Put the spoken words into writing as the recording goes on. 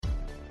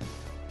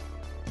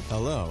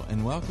Hello,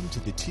 and welcome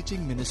to the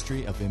teaching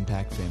ministry of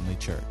Impact Family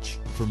Church.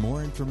 For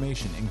more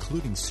information,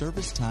 including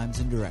service times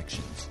and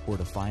directions, or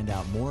to find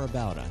out more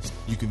about us,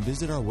 you can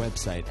visit our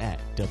website at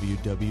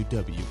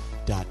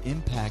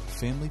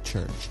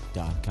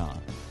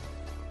www.impactfamilychurch.com.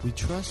 We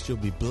trust you'll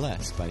be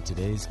blessed by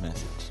today's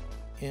message.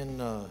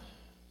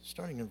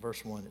 Starting in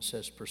verse 1, it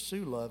says,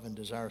 "Pursue love and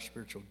desire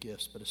spiritual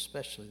gifts, but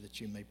especially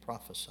that you may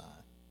prophesy.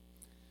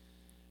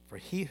 For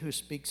he who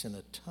speaks in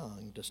a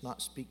tongue does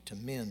not speak to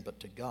men, but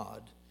to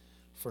God,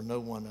 for no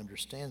one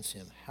understands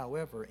him.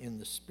 However, in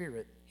the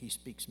Spirit he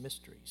speaks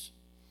mysteries.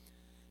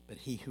 But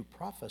he who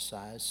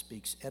prophesies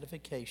speaks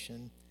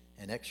edification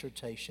and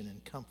exhortation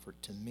and comfort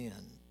to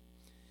men.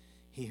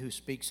 He who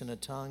speaks in a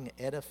tongue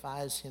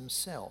edifies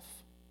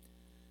himself,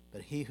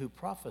 but he who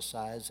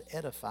prophesies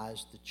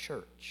edifies the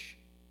church.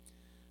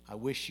 I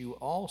wish you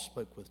all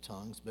spoke with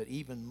tongues, but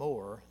even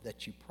more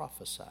that you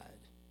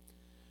prophesied.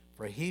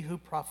 For he who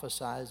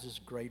prophesies is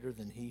greater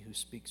than he who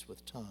speaks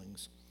with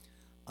tongues,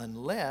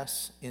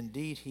 unless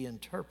indeed he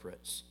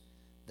interprets,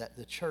 that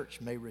the church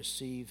may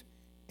receive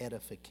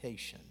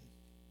edification."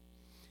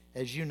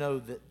 As you know,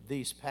 that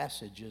these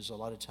passages a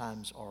lot of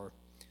times are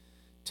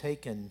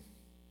taken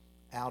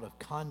out of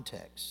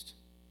context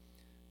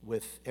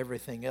with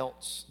everything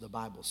else the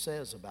Bible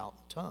says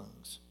about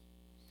tongues.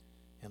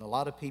 And a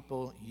lot of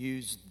people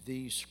use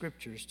these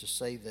scriptures to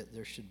say that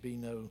there should be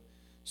no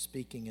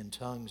speaking in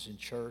tongues in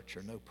church,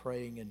 or no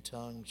praying in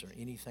tongues, or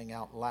anything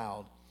out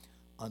loud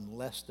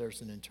unless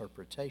there's an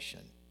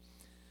interpretation.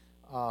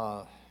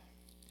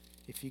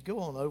 If you go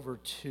on over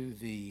to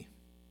the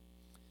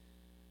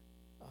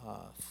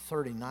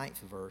 39th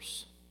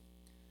verse,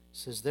 it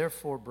says,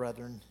 "Therefore,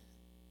 brethren,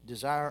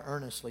 desire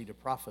earnestly to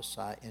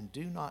prophesy, and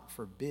do not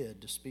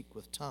forbid to speak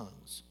with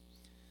tongues."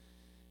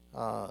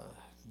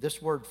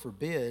 This word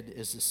 "forbid"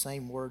 is the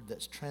same word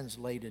that's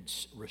translated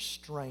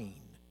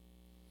 "restrain"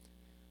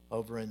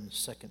 over in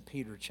 2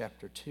 Peter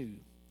chapter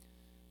 2.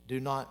 Do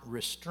not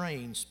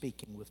restrain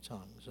speaking with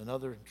tongues.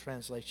 Another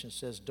translation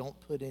says, don't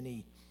put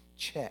any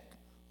check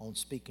on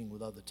speaking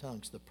with other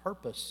tongues. The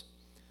purpose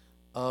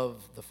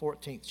of the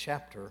 14th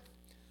chapter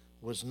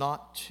was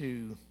not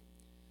to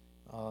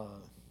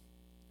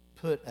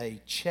put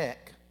a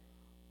check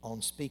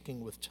on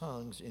speaking with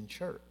tongues in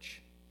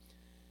church.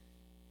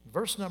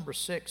 Verse number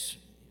 6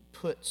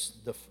 puts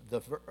the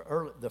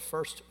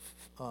first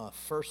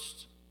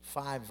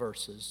 5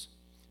 verses,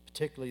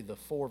 particularly the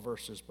 4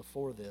 verses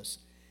before this,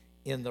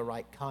 in the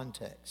right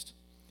context.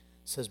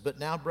 It says, "But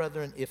now,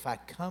 brethren, if I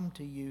come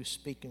to you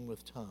speaking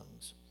with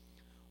tongues,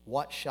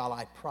 what shall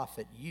I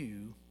profit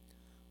you,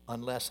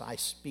 unless I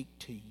speak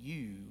to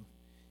you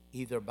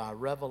either by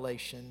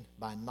revelation,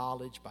 by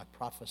knowledge, by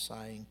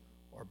prophesying,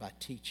 or by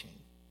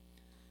teaching?"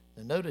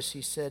 Now notice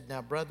he said,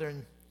 "Now,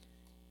 brethren,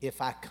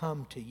 if I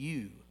come to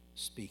you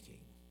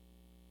speaking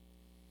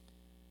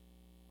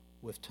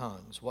with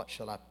tongues, what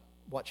shall I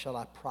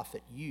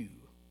profit you,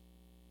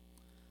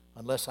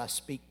 unless I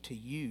speak to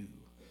you,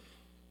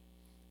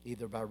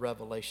 either by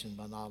revelation,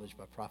 by knowledge,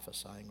 by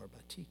prophesying, or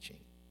by teaching?"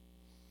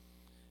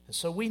 And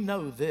so we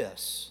know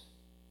this,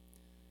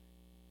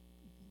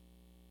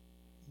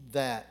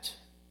 that,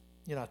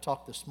 I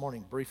talked this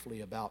morning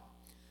briefly about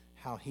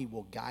how he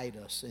will guide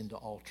us into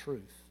all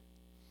truth.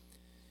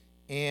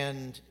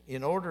 And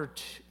in order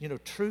to,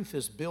 truth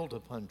is built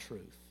upon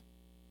truth.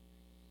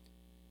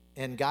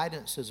 And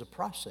guidance is a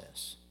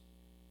process.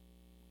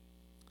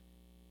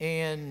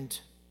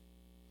 And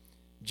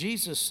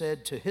Jesus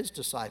said to his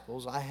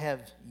disciples, "I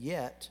have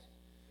yet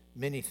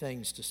many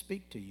things to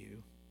speak to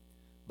you,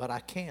 but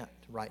I can't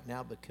right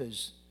now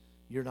because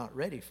you're not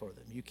ready for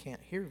them. You can't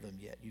hear them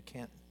yet. You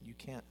can't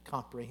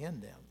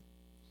comprehend them."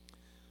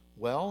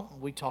 Well,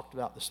 we talked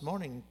about this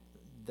morning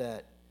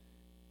that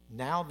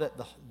now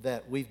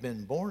that we've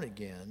been born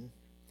again,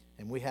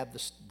 and we have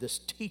this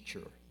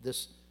teacher,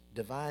 this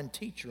divine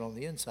teacher on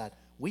the inside,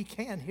 we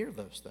can hear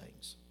those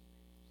things.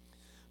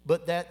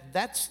 But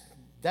that's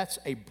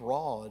a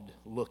broad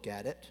look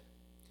at it.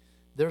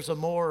 There's a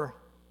more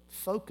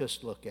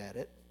focused look at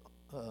it,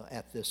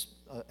 at this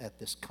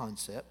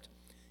concept,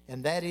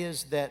 and that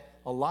is that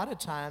a lot of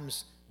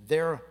times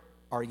there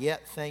are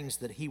yet things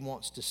that he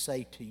wants to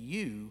say to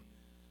you,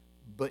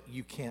 but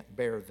you can't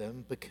bear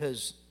them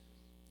because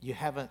you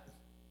haven't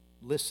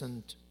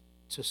listened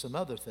to some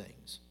other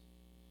things.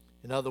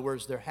 In other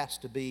words, there has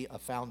to be a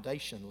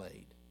foundation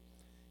laid.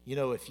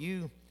 If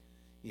you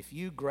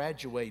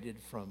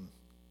graduated from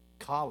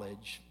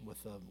college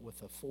with a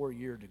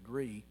 4-year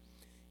degree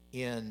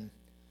in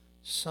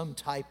some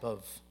type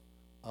of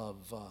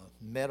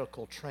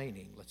medical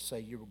training, let's say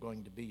you were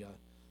going to be a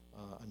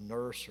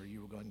nurse, or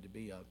you were going to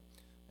be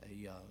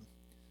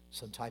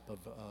some type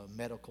of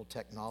medical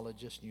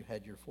technologist, and you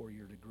had your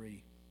 4-year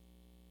degree.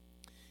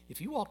 If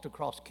you walked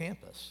across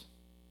campus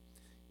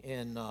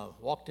and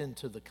walked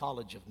into the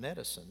College of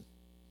Medicine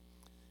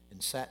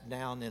and sat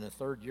down in a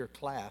 3rd-year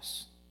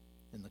class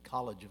in the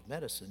College of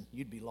Medicine,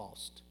 you'd be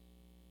lost.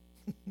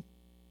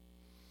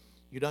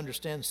 You'd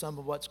understand some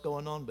of what's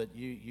going on, but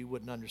you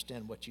wouldn't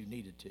understand what you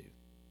needed to.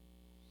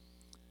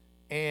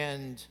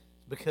 And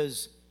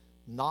because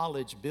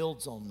knowledge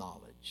builds on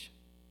knowledge.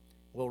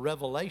 Well,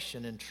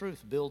 revelation and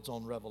truth builds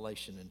on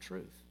revelation and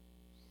truth.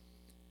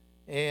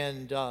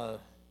 And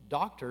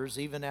doctors,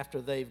 even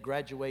after they've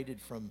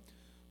graduated from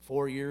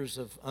 4 years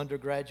of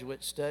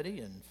undergraduate study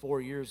and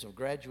 4 years of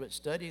graduate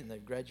study, and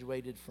they've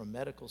graduated from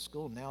medical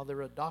school, now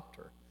they're a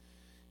doctor.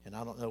 And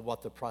I don't know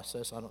what the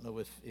process, I don't know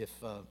if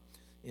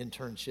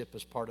internship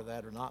is part of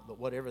that or not, but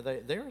whatever,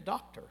 they're a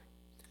doctor.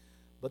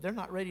 But they're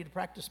not ready to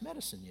practice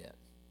medicine yet.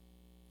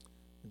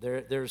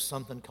 There's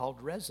something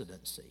called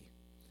residency,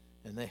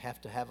 and they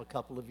have to have a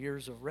couple of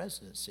years of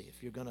residency.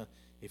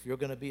 If you're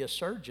gonna be a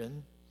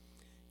surgeon,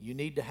 you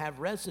need to have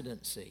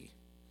residency.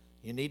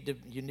 You need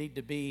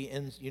to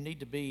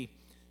be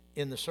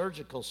in the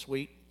surgical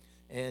suite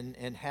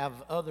and have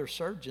other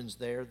surgeons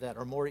there that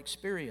are more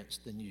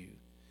experienced than you.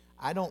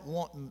 I don't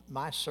want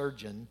my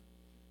surgeon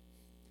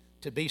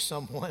to be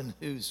someone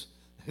who's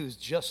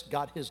just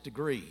got his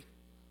degree.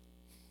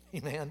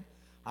 Amen.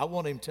 I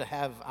want him to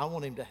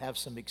have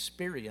some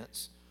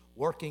experience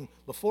working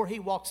before he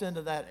walks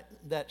into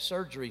that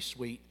surgery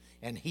suite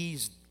and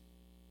he's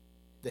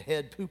the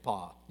head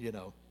poopah,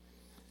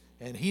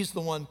 And he's the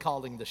one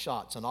calling the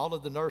shots, and all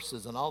of the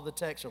nurses and all the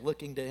techs are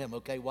looking to him.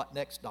 Okay, what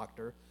next,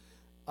 doctor?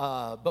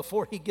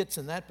 Before he gets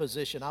in that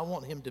position, I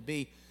want him to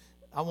be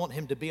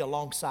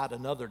alongside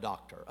another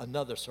doctor,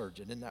 another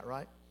surgeon. Isn't that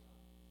right?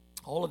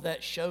 All of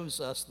that shows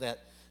us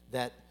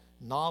that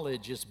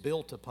knowledge is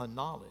built upon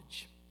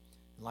knowledge.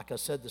 And like I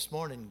said this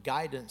morning,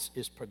 guidance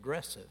is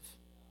progressive.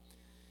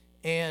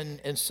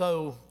 And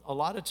so a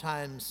lot of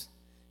times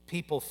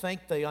people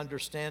think they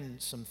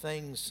understand some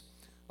things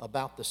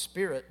about the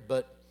Spirit,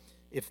 but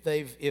if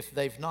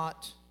they've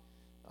not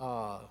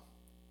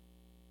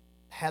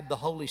had the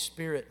Holy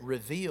Spirit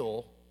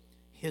reveal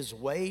His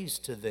ways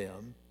to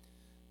them,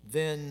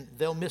 then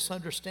they'll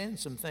misunderstand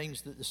some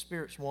things that the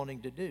Spirit's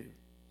wanting to do.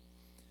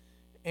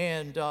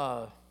 And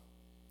I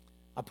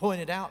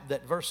pointed out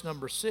that verse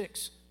number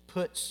 6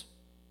 puts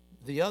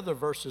the other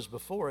verses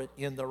before it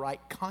in the right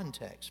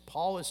context.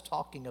 Paul is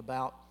talking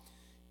about,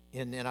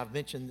 and I've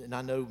mentioned, and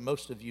I know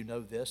most of you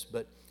know this,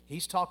 but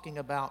he's talking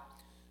about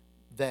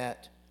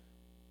that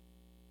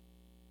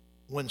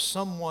when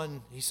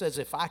someone, he says,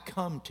 if I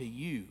come to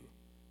you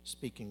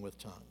speaking with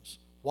tongues,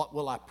 what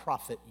will I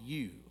profit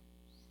you?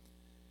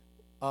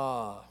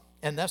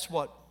 And that's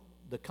what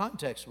the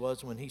context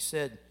was when he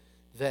said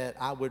that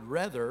I would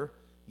rather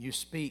you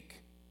speak,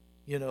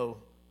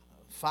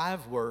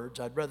 5 words.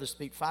 I'd rather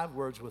speak 5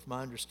 words with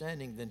my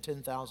understanding than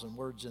 10,000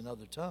 words in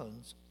other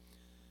tongues,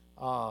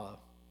 so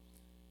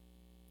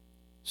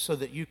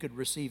that you could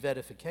receive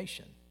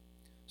edification.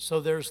 So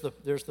there's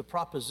the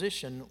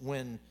proposition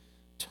when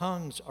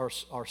tongues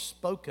are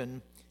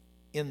spoken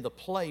in the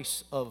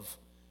place of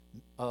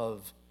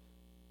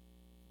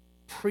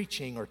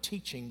preaching or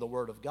teaching the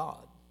Word of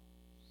God.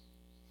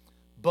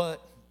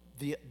 But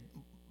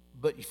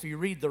if you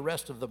read the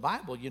rest of the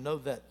Bible, you know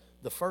that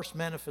the first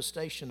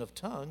manifestation of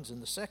tongues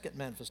and the second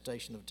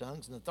manifestation of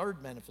tongues and the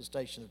third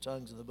manifestation of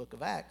tongues in the book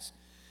of Acts,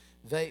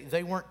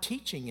 they weren't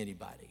teaching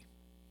anybody.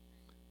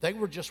 They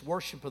were just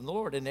worshiping the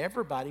Lord, and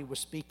everybody was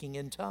speaking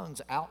in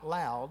tongues out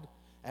loud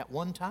at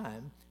one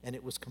time, and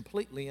it was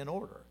completely in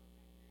order.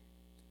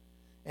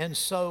 And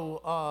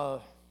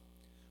so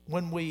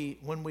when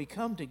we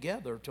come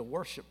together to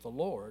worship the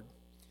Lord,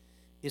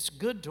 it's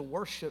good to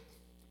worship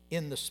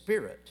in the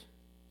Spirit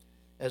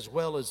as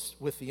well as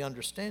with the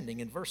understanding.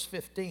 In verse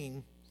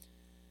 15,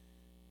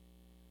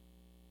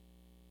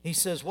 he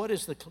says, what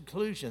is the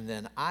conclusion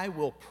then? I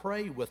will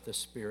pray with the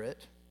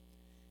Spirit,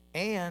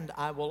 and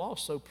I will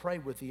also pray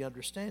with the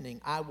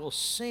understanding. I will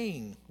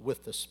sing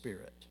with the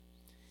Spirit,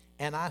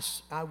 and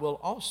I will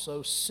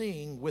also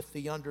sing with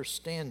the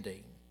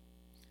understanding.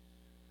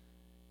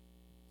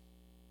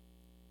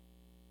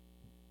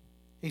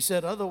 He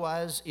said,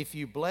 otherwise, if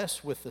you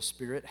bless with the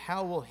Spirit,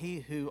 how will he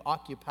who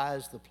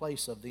occupies the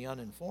place of the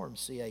uninformed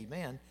see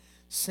amen,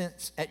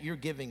 since at your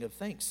giving of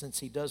thanks, since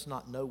he does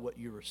not know what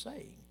you are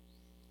saying?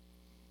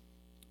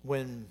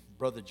 When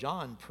Brother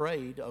John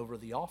prayed over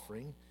the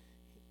offering,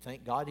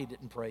 thank God he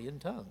didn't pray in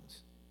tongues,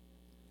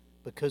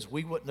 because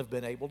we wouldn't have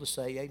been able to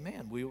say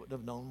amen. We wouldn't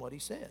have known what he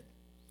said.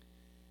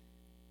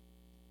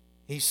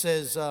 He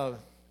says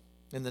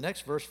in the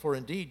next verse, for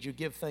indeed you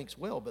give thanks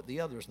well, but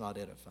the other is not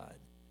edified.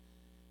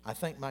 I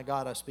thank my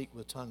God I speak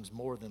with tongues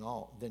more than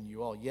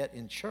you all. Yet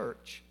in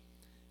church,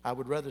 I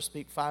would rather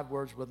speak 5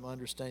 words with my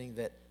understanding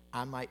that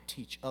I might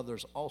teach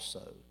others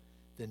also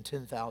than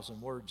 10,000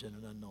 words in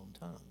an unknown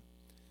tongue.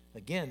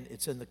 Again,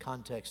 it's in the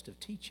context of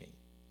teaching.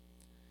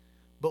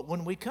 But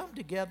when we come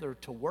together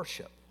to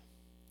worship,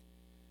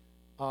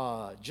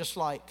 just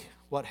like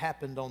what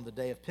happened on the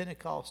day of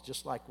Pentecost,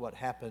 just like what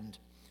happened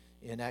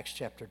in Acts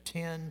chapter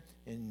 10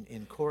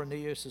 in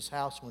Cornelius'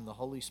 house when the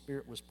Holy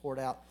Spirit was poured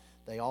out,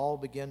 they all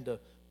began to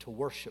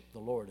worship the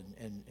Lord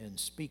and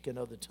speak in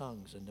other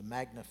tongues and to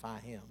magnify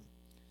Him.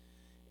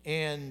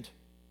 And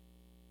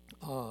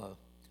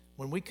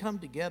when we come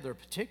together,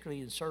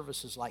 particularly in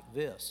services like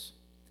this,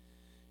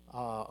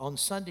 on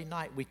Sunday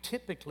night, we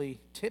typically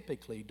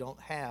don't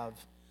have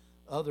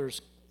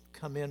others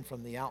come in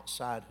from the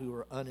outside who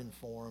are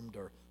uninformed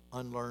or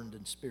unlearned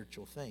in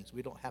spiritual things.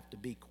 We don't have to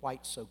be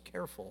quite so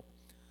careful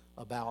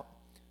about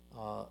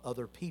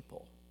other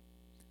people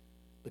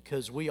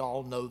because we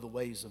all know the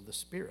ways of the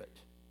Spirit.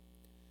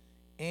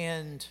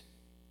 And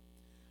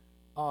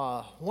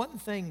one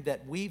thing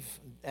that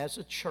as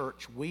a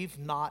church, we've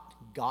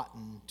not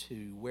gotten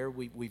to where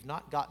we've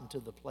not gotten to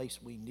the place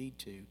we need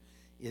to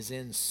is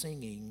in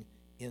singing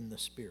in the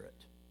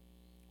Spirit.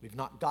 We've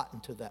not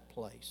gotten to that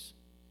place.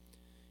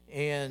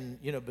 And,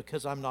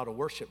 because I'm not a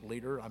worship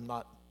leader,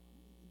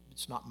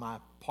 it's not my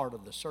part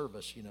of the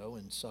service,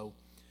 and so,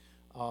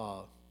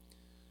 I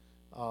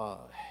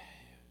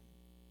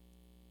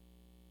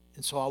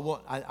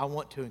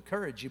want to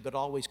encourage you, but it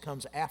always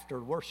comes after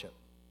worship,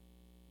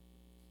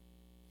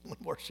 when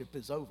worship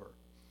is over.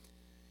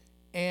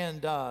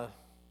 And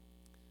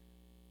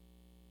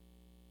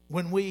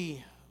when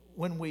we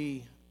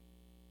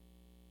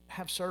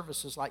have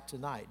services like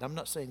tonight, I'm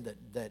not saying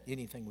that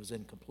anything was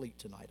incomplete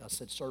tonight. I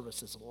said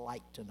services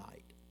like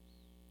tonight.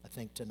 I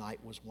think tonight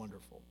was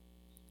wonderful.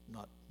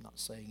 Not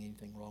saying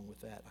anything wrong with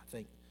that. I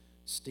think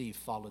Steve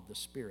followed the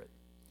Spirit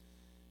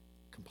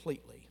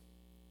completely.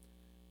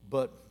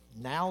 But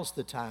now's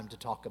the time to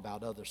talk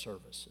about other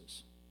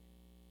services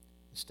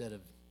instead of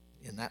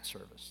in that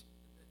service.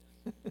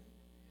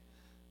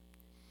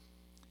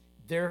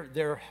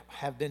 There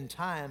have been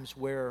times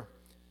where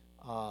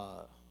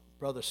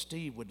Brother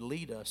Steve would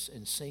lead us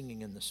in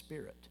singing in the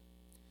Spirit.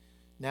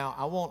 Now,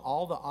 I want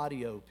all the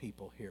audio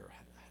people here.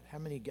 How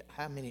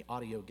many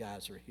audio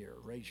guys are here?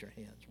 Raise your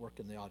hands.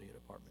 Work in the audio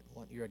department.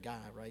 You're a guy,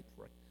 right?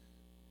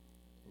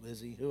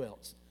 Lizzie, who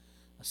else?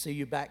 I see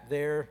you back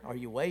there. Are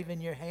you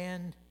waving your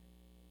hand?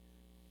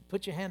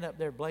 Put your hand up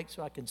there, Blake,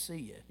 so I can see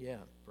you. Yeah,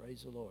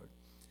 praise the Lord.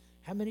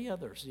 How many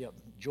others? Yeah,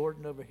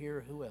 Jordan over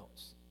here. Who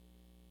else?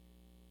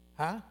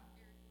 Huh?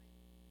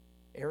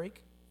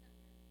 Eric?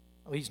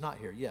 Oh, he's not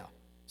here. Yeah.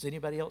 Is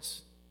anybody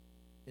else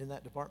in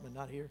that department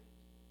not here?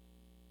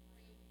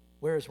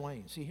 Where is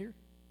Wayne? Is he here?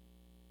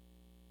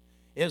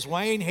 Is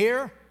Wayne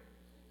here?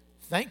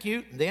 Thank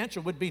you. The answer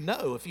would be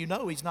no. If you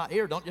know he's not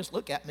here, don't just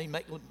look at me.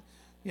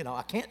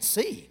 I can't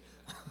see.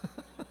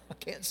 I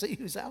can't see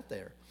who's out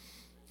there.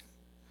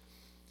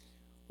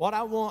 What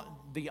I want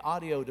the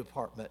audio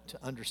department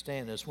to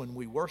understand is when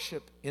we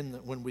worship,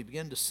 when we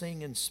begin to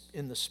sing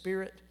in the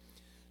Spirit,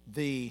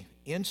 the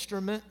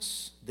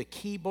instruments, the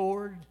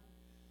keyboard,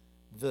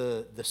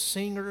 the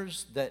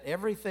singers, that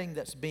everything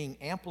that's being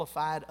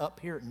amplified up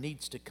here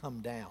needs to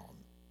come down.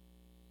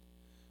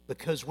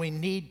 Because we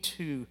need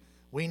to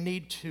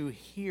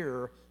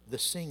hear the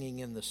singing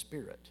in the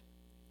Spirit.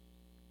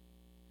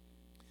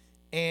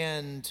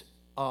 And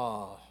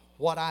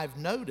what I've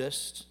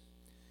noticed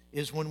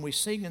is when we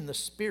sing in the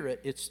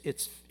Spirit,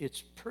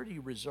 it's pretty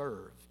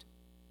reserved.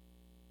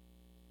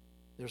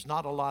 There's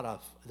not a lot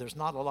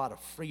of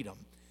freedom.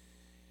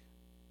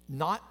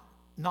 Not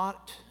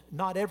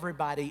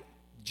everybody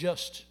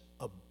just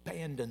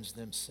abandons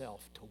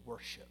themselves to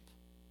worship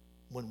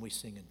when we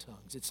sing in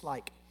tongues. It's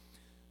like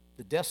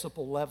the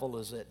decibel level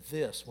is at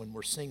this when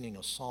we're singing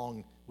a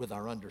song with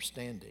our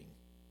understanding.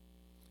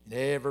 And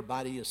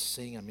everybody is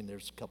singing. I mean,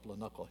 there's a couple of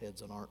knuckleheads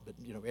that aren't, but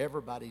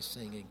everybody's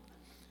singing.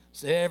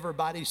 So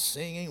everybody's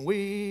singing,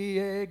 we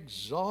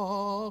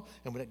exalt.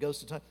 And when it goes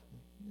to time,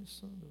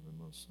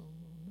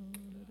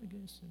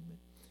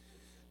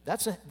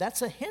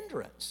 that's a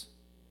hindrance.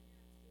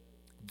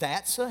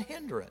 That's a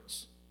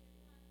hindrance.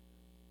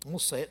 We'll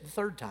say it the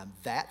third time.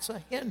 That's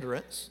a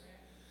hindrance.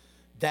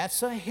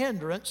 That's a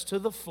hindrance to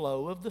the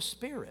flow of the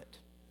Spirit.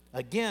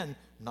 Again,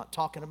 I'm not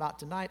talking about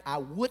tonight. I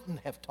wouldn't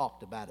have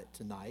talked about it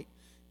tonight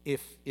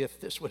if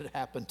this would have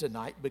happened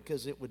tonight,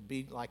 because it would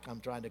be like I'm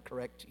trying to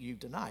correct you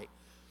tonight.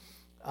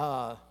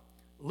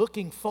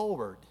 Looking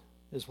forward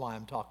is why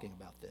I'm talking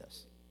about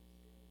this.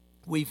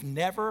 We've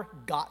never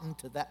gotten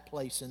to that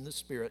place in the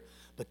Spirit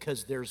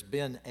because there's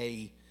been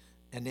an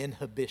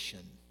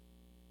inhibition.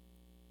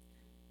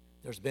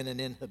 There's been an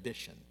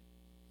inhibition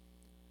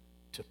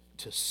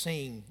to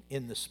sing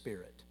in the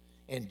Spirit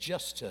and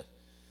just to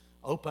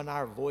open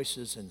our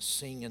voices and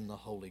sing in the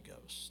Holy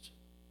Ghost.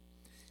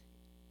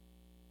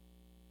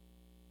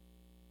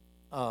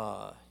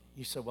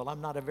 You say, well,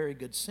 I'm not a very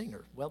good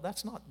singer. Well,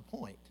 that's not the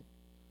point.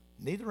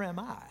 Neither am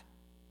I.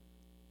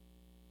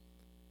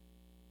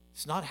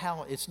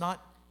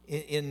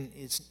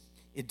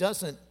 It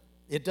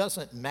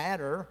doesn't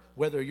matter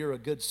whether you're a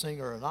good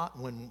singer or not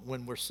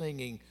when we're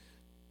singing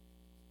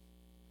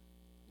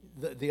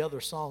the other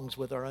songs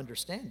with our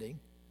understanding.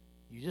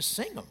 You just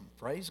sing them.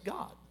 Praise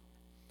God.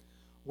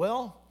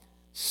 Well,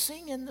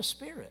 sing in the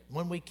Spirit.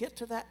 When we get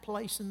to that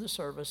place in the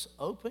service,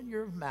 open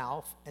your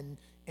mouth and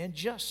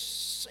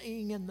just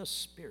sing in the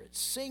Spirit.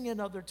 Sing in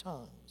other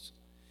tongues.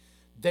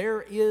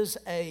 There is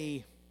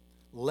a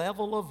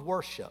level of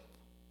worship.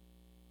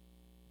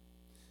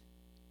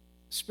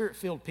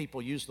 Spirit-filled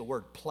people use the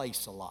word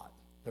place a lot.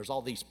 There's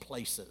all these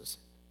places,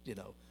 we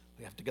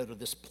have to go to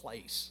this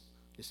place.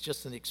 It's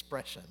just an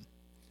expression.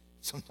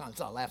 Sometimes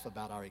I laugh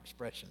about our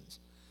expressions.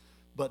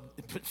 But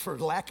for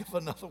lack of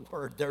another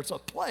word, there's a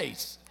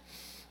place.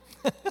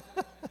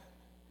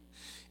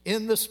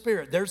 In the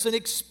Spirit. There's an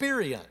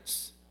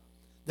experience.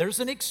 There's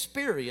an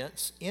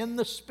experience in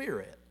the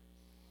Spirit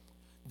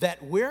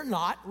that we're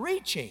not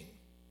reaching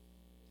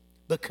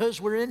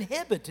because we're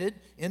inhibited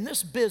in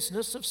this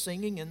business of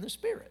singing in the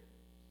Spirit.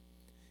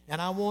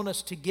 And I want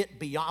us to get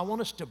beyond, I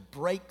want us to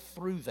break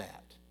through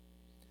that.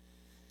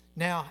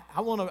 Now,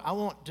 I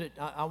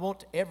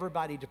want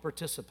everybody to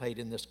participate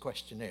in this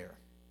questionnaire.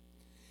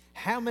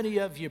 How many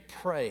of you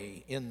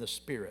pray in the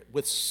Spirit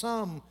with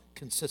some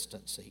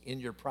consistency in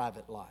your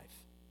private life?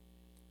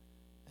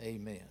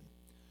 Amen.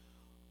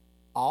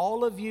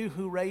 All of you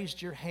who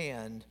raised your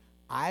hand,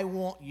 I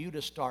want you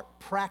to start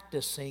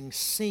practicing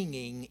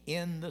singing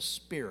in the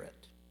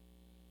Spirit.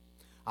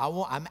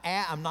 I'm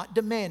not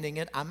demanding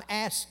it, I'm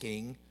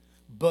asking,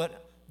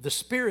 but the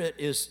Spirit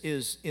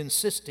is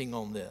insisting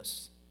on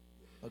this.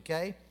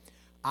 Okay?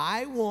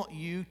 I want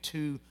you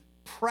to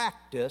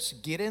practice,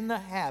 get in the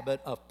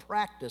habit of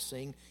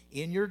practicing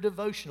in your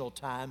devotional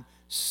time,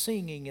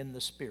 singing in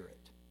the Spirit.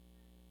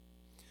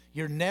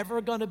 You're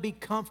never going to be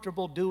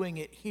comfortable doing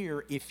it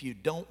here if you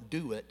don't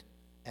do it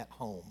at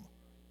home.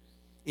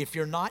 If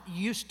you're not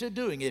used to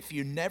doing it, if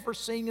you never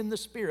sing in the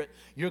Spirit,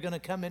 you're going to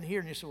come in here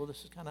and you say, well,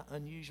 this is kind of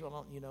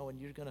unusual,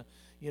 and you're going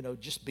to,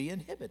 just be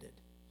inhibited.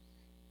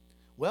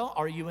 Well,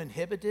 are you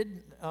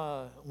inhibited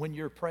when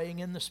you're praying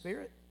in the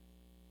Spirit?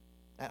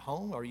 At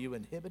home, are you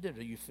inhibited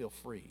or you feel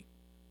free?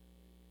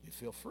 You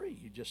feel free.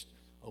 You just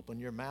open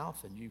your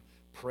mouth and you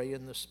pray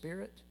in the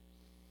Spirit.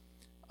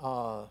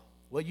 Well,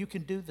 you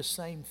can do the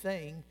same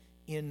thing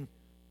in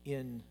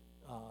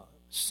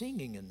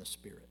singing in the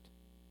Spirit.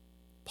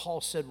 Paul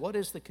said, what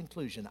is the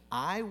conclusion?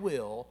 I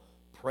will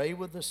pray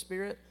with the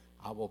Spirit.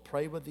 I will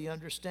pray with the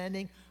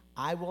understanding.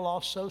 I will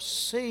also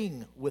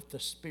sing with the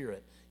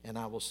Spirit, and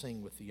I will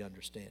sing with the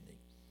understanding.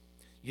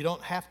 You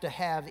don't have to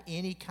have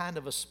any kind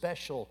of a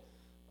special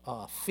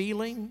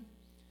feeling.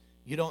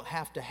 You don't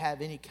have to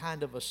have any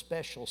kind of a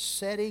special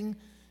setting.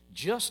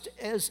 Just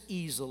as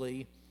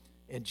easily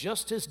and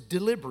just as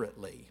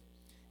deliberately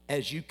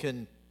as you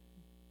can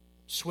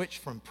switch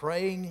from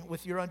praying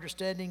with your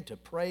understanding to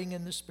praying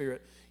in the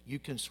Spirit, you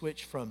can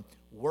switch from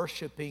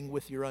worshiping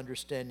with your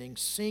understanding,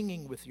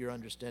 singing with your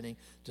understanding,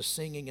 to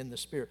singing in the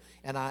Spirit.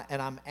 And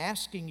I'm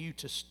asking you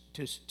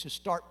to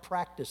start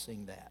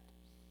practicing that.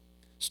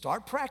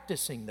 Start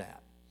practicing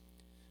that.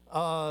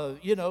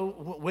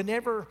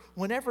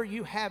 Whenever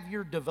you have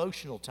your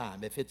devotional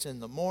time, if it's in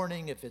the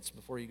morning, if it's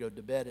before you go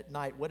to bed at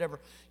night, whatever,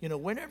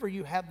 whenever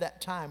you have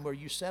that time where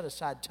you set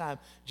aside time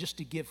just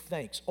to give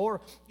thanks,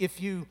 or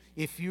if you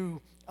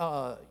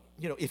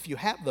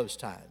have those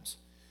times.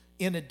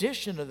 In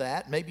addition to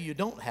that, maybe you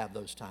don't have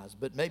those times,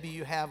 but maybe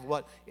you have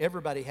what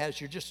everybody has.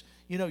 You're just,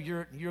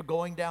 you're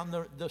going down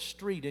the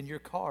street in your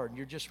car and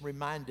you're just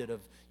reminded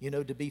of,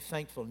 to be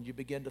thankful, and you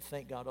begin to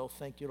thank God. Oh,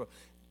 thank you, Lord.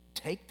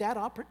 Take that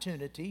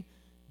opportunity,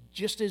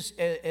 just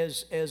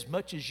as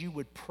much as you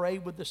would pray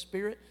with the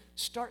Spirit,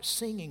 start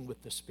singing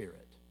with the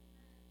Spirit.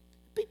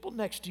 People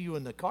next to you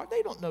in the car,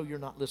 they don't know you're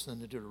not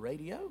listening to the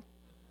radio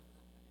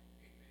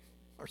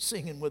or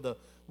singing with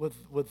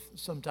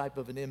some type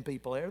of an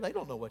MP player. They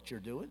don't know what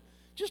you're doing.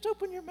 Just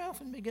open your mouth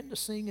and begin to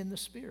sing in the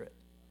Spirit.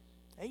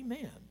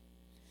 Amen.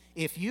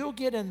 If you'll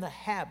get in the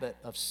habit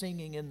of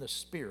singing in the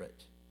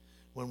Spirit,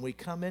 when we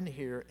come in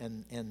here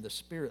and the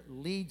Spirit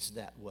leads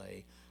that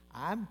way,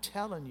 I'm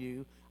telling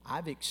you,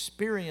 I've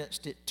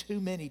experienced it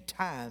too many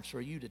times for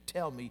you to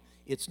tell me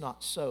it's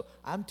not so.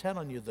 I'm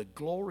telling you, the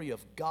glory of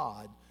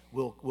God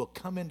will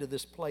come into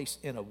this place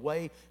in a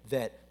way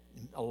that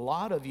a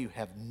lot of you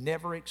have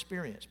never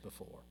experienced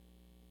before.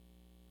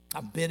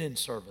 I've been in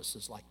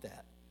services like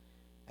that.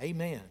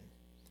 Amen.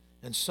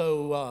 And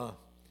so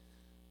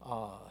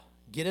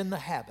get in the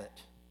habit.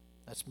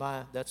 That's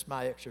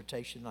my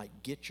exhortation tonight.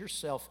 Get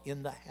yourself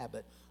in the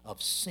habit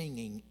of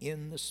singing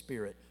in the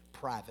Spirit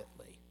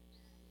privately,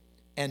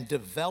 and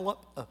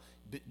develop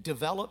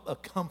a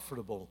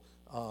comfortable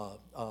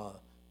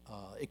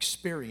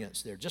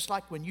experience there. Just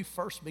like when you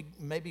first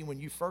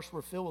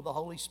were filled with the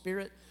Holy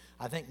Spirit,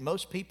 I think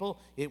most people,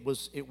 it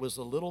was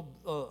a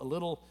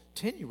little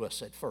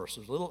tenuous at first.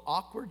 It was a little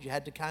awkward. You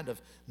had to kind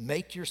of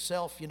make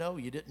yourself, you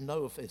didn't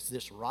know if is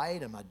this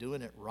right? Am I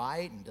doing it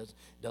right? And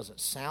does it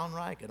sound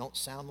right? I don't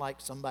sound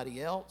like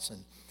somebody else.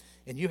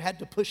 And you had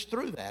to push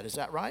through that. Is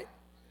that right?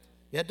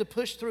 You had to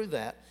push through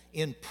that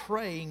in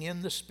praying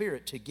in the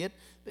Spirit to get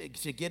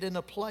in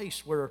a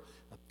place where,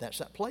 that's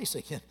that place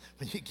again,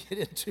 when you get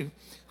into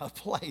a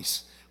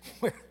place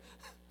where,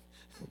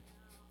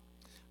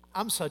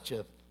 I'm such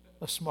a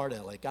smart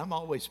aleck. I'm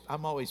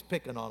always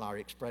picking on our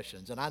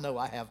expressions, and I know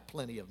I have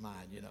plenty of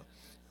mine,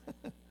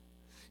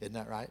 Isn't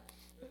that right?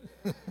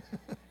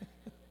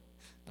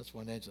 That's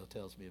what Angela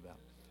tells me about.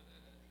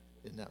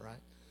 Isn't that right?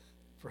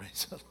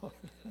 Praise the Lord.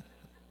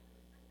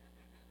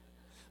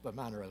 But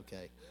mine are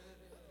okay.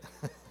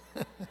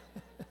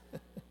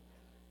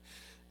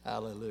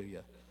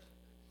 Hallelujah.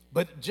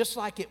 But just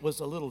like it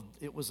was a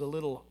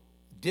little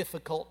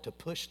difficult to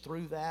push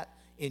through that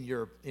in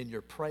your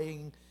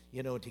praying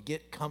to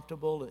get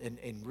comfortable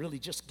and really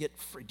just get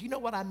free. Do you know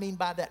what I mean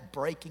by that,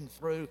 breaking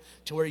through,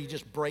 to where you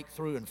just break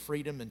through in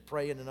freedom and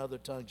praying in other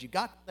tongues? You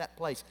got to that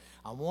place.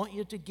 I want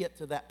you to get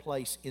to that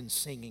place in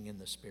singing in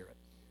the Spirit.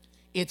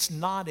 It's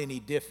not any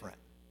different.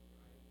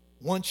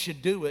 Once you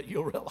do it,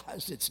 you'll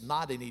realize it's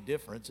not any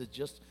difference. It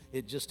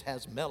just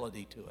has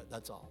melody to it.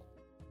 That's all.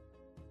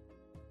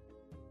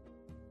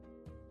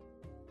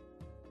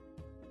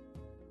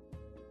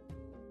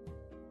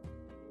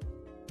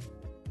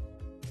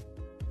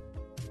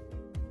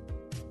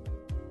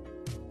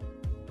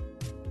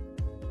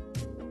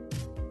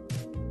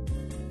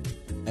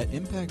 At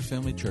Impact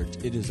Family Church,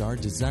 it is our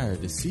desire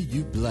to see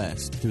you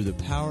blessed through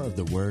the power of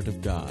the Word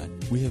of God.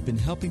 We have been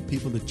helping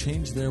people to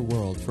change their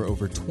world for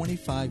over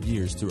 25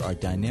 years through our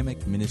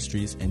dynamic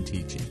ministries and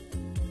teaching.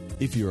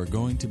 If you are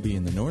going to be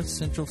in the North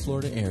Central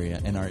Florida area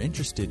and are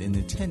interested in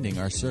attending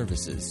our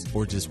services,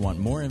 or just want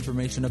more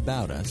information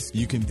about us,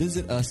 you can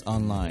visit us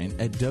online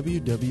at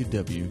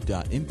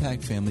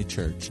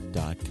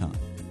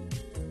www.impactfamilychurch.com.